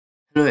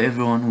Hello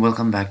everyone,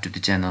 welcome back to the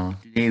channel.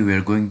 Today we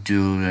are going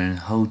to learn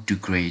how to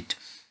create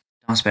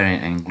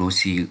transparent and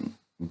glossy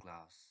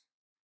glass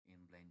in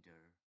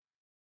Blender.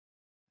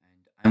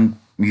 And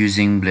I'm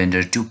using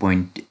Blender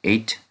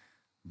 2.8,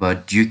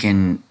 but you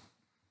can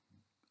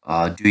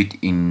do it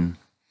in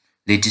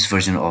latest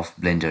version of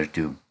Blender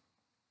too.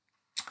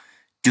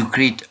 To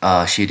create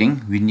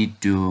shading, we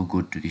need to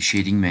go to the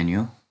shading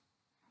menu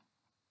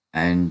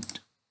and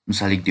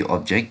select the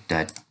object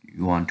that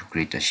you want to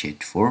create a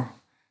shade for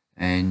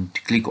and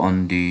click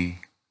on the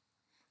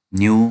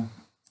new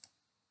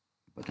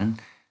button,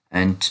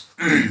 and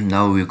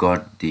now we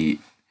got the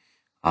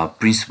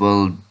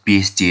principal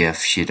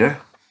BSDF shader.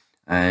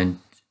 And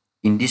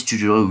in this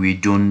tutorial we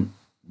don't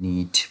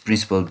need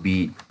principal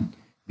BSDF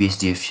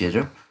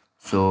shader,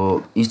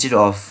 so instead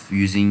of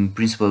using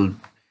principal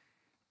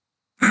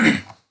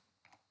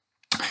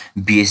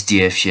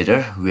BSDF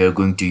shader we are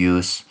going to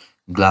use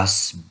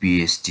glass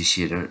BSD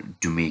shader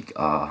to make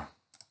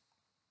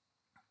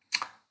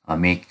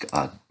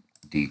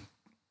the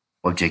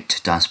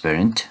object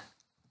transparent.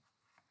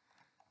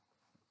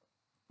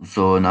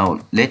 So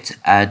now let's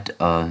add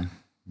a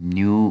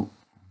new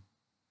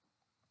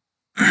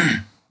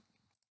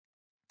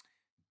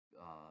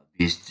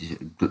BSD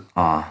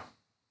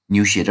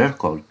new shader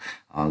called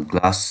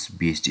glass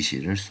BSD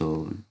shader.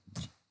 So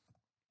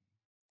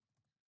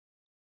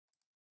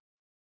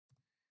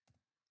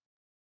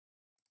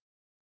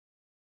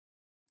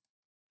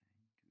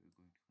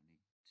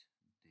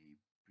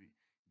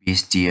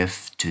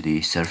BSDF to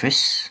the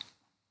surface,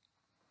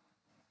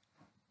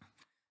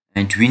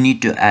 and we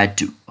need to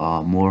add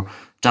more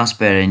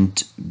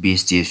transparent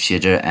BSDF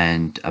shader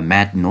and a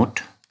matte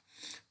node.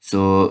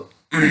 So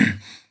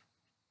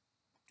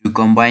to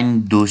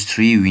combine those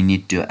three we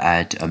need to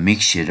add a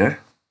mix shader.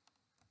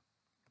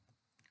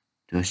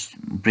 Just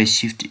press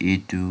shift A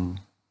to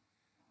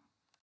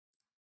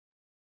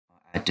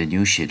add a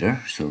new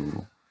shader.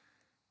 So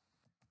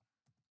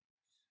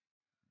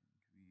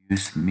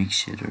use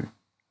mix shader.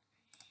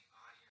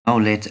 Now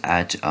let's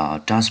add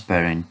a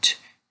transparent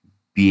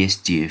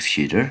BSDF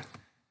shader.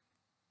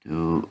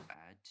 To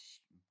add,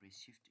 press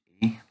shift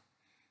A,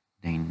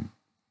 then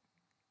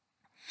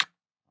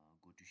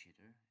go to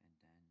shader and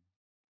then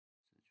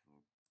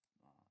search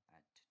for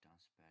add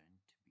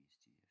transparent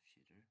BSDF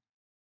shader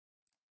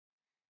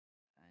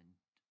and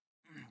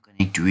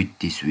connect with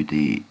this with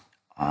the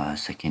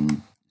second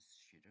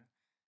shader.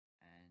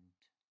 And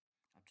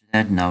after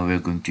that, now we're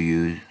going to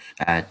use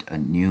add a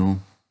new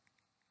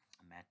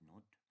matte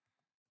node.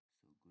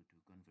 So go to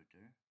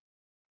converter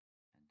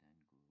and then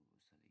go select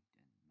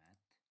and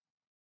matte.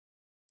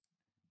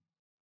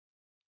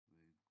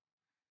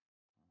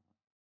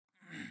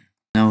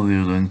 Now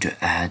we're going to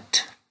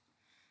add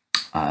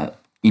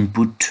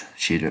input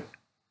shader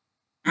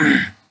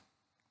and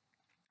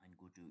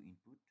go to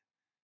input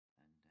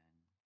and then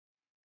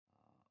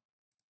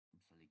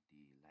select the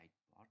light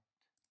part.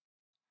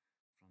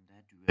 From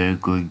that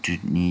we're going to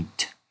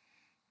need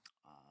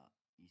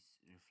is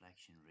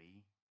reflection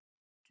ray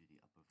to the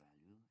upper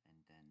value and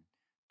then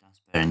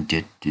transparent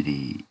it to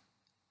the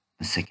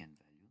second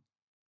value,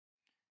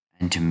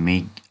 and to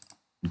make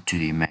to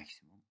the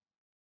maximum,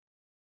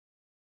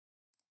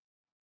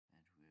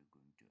 and we're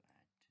going to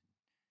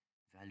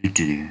add value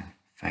to the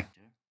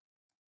factor.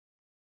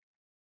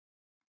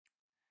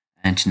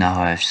 And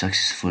now I've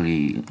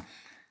successfully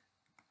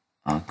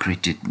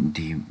created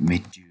the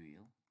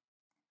material.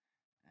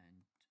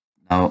 And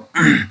now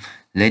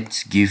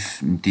let's give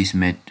this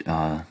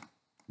shader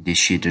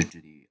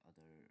to the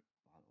other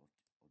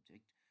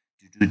object.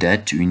 To do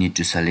that we need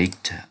to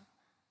select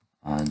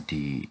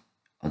the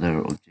other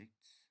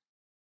objects,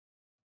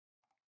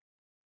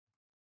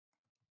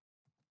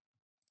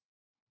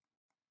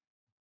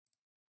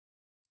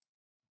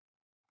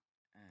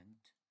 and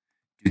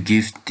to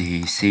give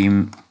the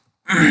same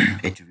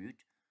attribute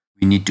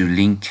we need to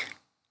link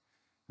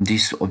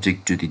this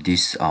object to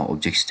this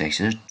object's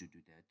texture. To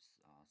do that,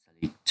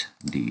 select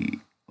the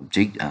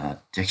object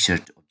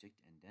textured object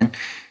and then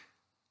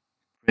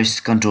press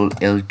Ctrl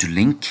L to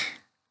link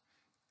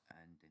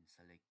and then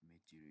select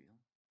material,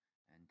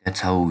 and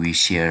that's how we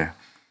share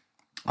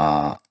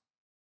uh,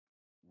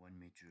 one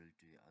material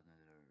to the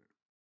another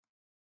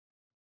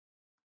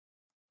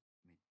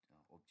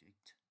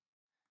object.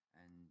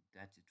 And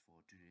that's it for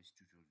today's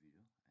tutorial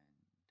video, and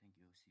thank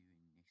you. See you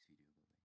in next video. Bye.